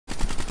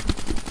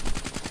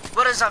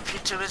is up,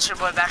 YouTube? It's your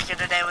boy back here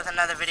today with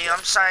another video.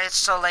 I'm sorry it's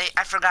so late.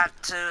 I forgot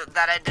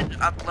that I didn't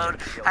upload.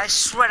 I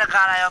swear to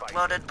God I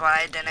uploaded, but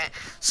I didn't.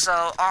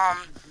 So,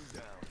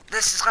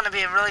 this is gonna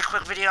be a really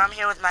quick video. I'm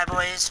here with my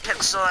boys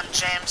Pixel and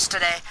James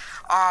today.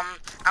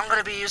 I'm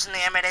gonna be using the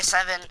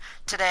M8A7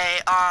 today.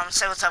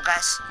 Say what's up,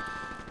 guys.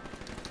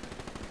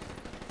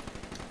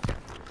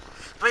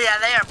 But yeah,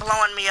 they are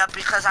blowing me up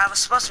because I was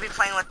supposed to be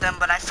playing with them,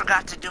 but I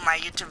forgot to do my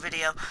YouTube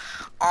video.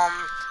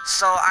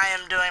 So I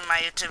am doing my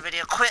YouTube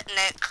video. Quit,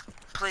 Nick,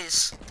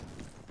 please.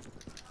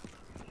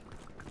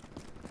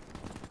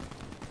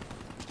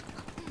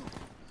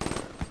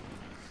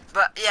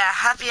 But yeah,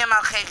 happy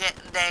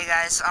MLK Day,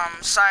 guys.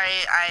 Sorry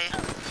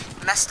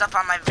I messed up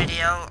on my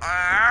video.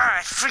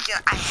 I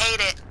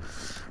hate it.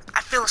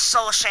 I feel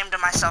so ashamed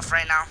of myself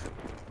right now.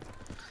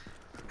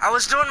 I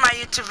was doing my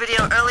YouTube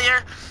video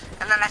earlier,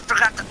 and then I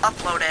forgot to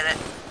upload it.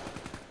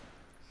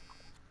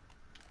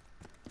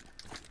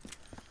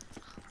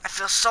 I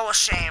feel so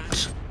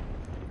ashamed.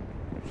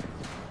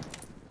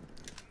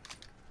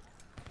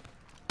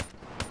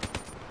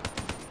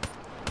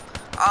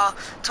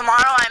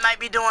 Tomorrow I might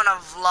be doing a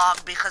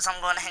vlog because I'm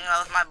going to hang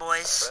out with my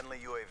boys. Friendly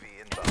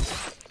UAV inbound.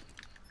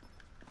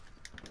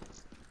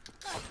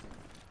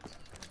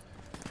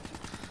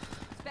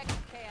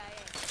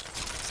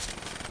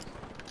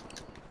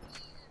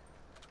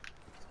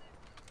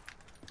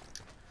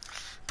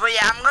 But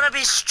yeah, I'm gonna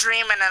be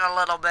streaming in a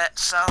little bit,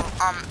 so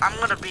I'm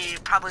gonna be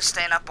probably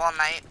staying up all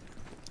night.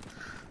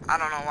 I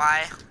don't know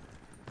why.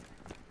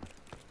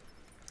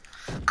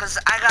 Cause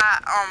I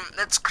got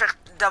it's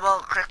double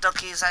crypto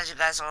keys, as you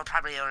guys will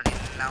probably already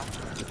know.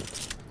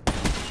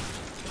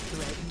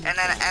 And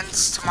then it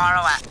ends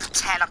tomorrow at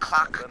 10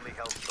 o'clock. Friendly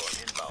health store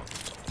inbound.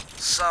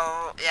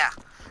 So yeah,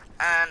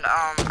 and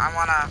I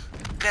wanna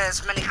get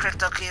as many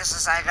crypto keys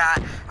as I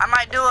got. I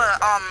might do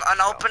an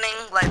opening,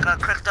 like a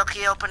crypto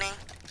key opening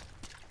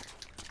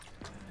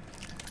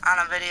on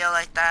a video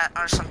like that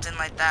or something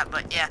like that.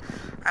 But yeah,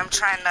 I'm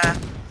trying to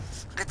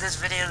get this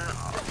video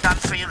done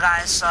for you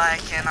guys so I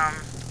can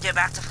get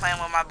back to playing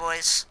with my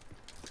boys.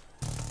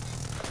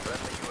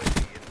 Friendly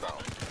UAV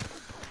inbound.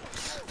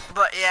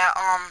 But yeah,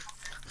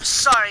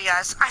 sorry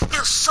guys, I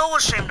feel so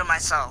ashamed of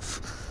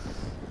myself.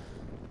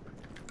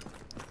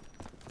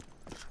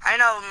 I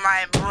know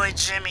my boy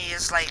Jimmy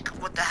is like,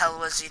 what the hell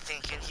was he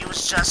thinking? He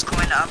was just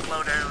going to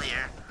upload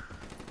earlier.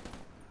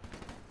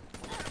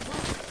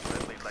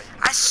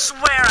 I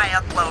swear I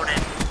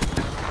uploaded.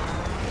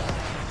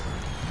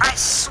 I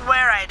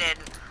swear I did.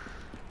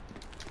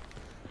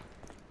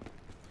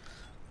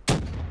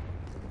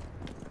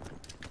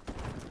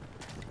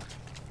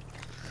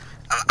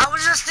 I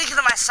was just thinking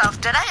to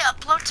myself, did I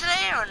upload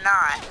today or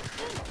not?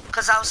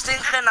 Because I was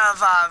thinking of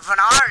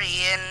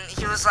Venari, and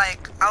he was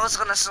like, I was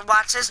going to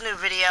watch his new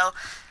video,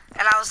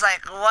 and I was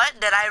like, what?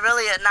 Did I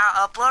really not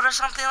upload or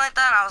something like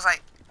that? And I was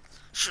like,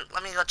 shoot,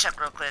 let me go check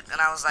real quick. And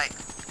I was like,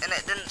 and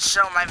it didn't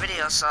show my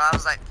video, so I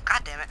was like,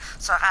 god damn it.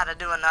 So I had to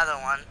do another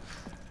one.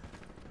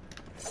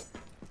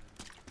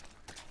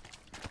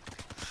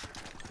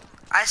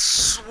 I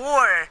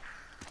swear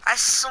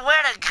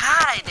to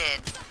God I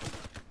did.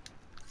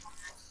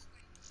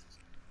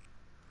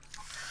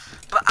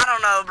 But I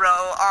don't know, bro.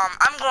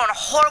 I'm going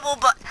horrible,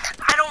 but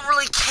I don't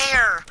really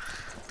care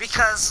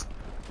because,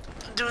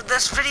 dude,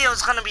 this video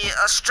is gonna be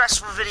a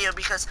stressful video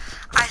because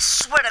I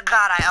swear to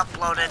God I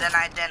uploaded and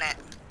I didn't.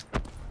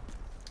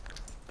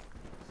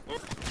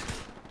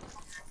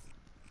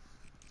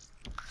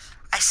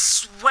 I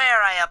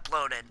swear I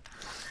uploaded,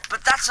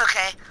 but that's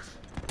okay.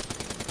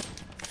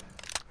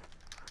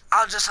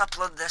 I'll just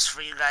upload this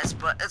for you guys,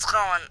 but it's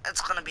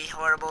gonna be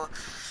horrible.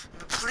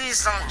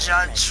 Please don't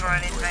judge or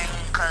anything,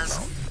 cause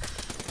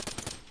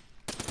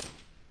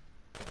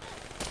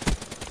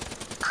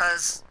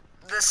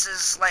this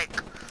is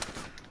like,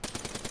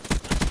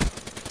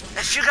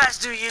 if you guys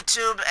do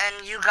YouTube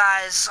and you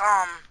guys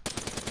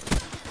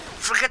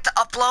forget to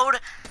upload,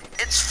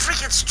 it's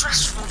freaking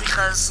stressful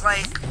because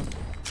like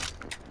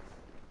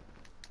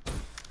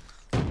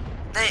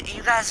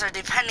you guys are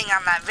depending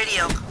on that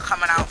video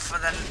coming out for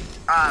the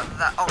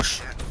oh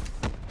shit.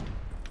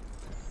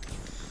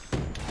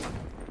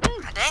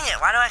 God dang it,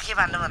 why do I keep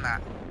on doing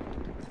that?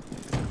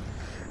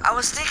 I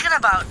was thinking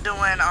about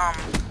doing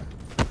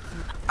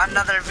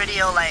another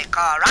video like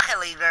Rocket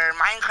League or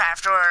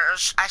Minecraft, or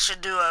I should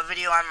do a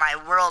video on my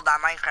world on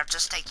Minecraft,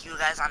 just take you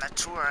guys on a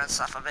tour and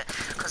stuff of it,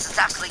 because it's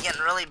actually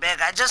getting really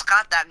big. I just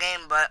got that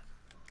game, but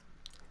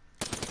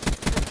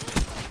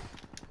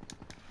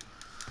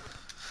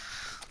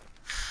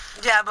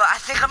yeah, but I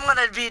think I'm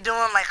gonna be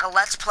doing like a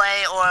let's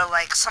play or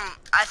like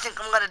I think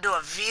I'm gonna do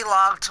a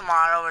vlog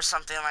tomorrow or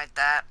something like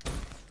that.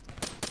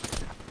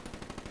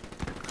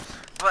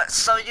 But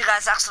so you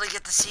guys actually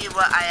get to see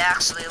what I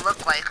actually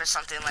look like or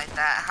something like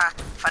that, huh?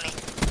 Funny.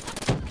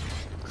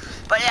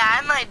 But yeah,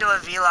 I might do a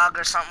vlog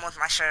or something with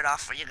my shirt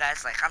off for you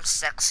guys, like I'm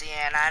sexy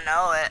and I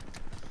know it.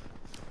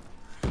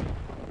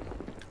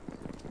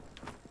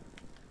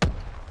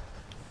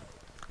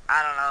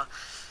 I don't know.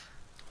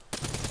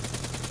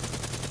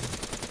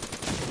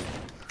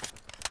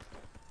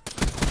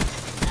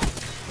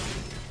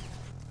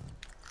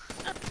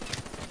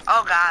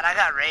 Oh god, I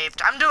got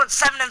raped. I'm doing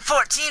 7 and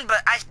 14,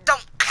 but I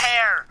don't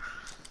care.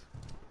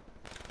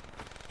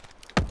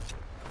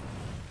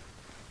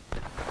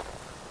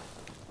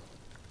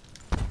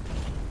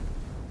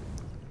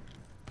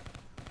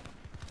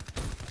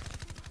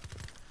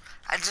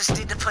 I just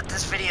need to put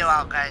this video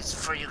out, guys,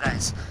 for you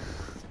guys.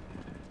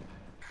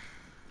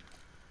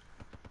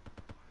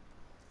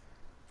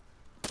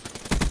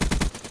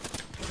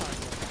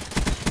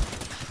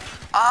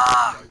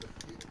 Ah!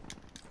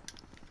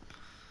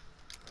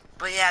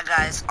 But yeah,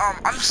 guys,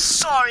 I'm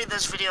sorry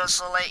this video is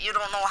so late. You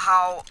don't know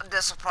how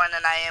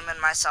disappointed I am in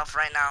myself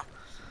right now.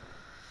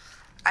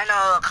 I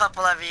know a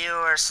couple of you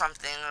or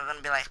something are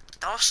gonna be like,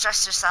 don't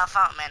stress yourself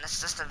out, man.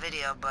 It's just a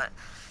video, but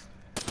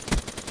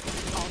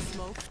All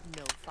smoke,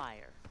 no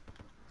fire.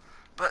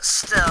 but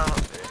still,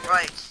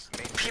 like,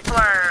 people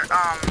are,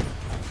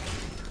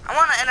 I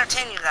want to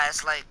entertain you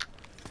guys, like,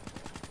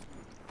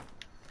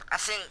 I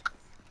think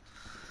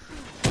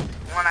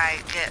when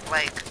I get,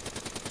 like,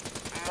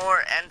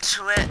 more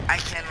into it, I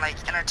can,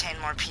 like, entertain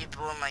more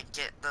people and, like,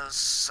 get those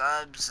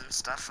subs and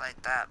stuff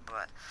like that,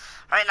 but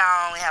right now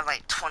I only have,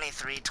 like,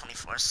 23,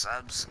 24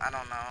 subs. I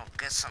don't know,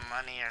 get some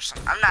money or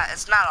something.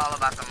 It's not all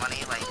about the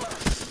money, like,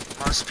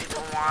 most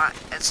people want.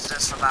 It's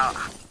just about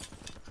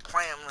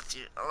playing with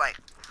you, like,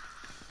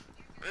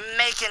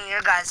 making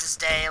your guys'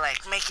 day,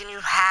 like, making you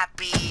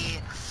happy,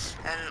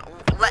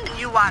 and letting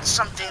you watch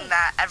something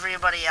that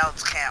everybody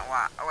else can't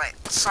watch, like,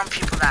 some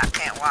people that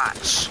can't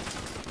watch.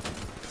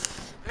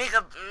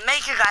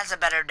 Make your guys a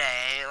better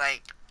day,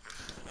 like,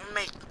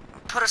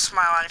 put a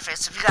smile on your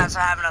face. If you guys are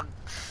having a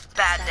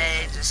bad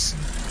day, just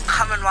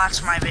come and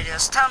watch my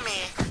videos. Tell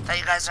me that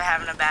you guys are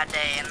having a bad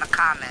day in the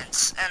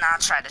comments, and I'll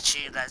try to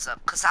cheer you guys up,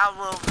 because I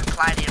will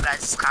reply to you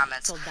guys'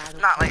 comments. I'm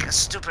not like a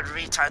stupid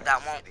retard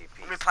that won't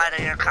reply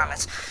to your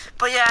comments.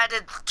 But yeah, I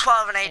did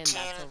 12 and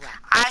 18.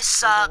 I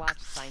suck.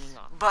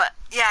 But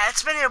yeah,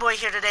 it's been your boy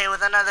here today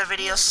with another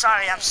video.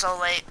 Sorry I'm so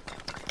late,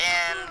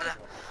 and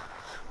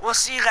we'll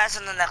see you guys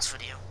in the next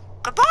video.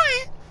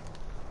 Goodbye!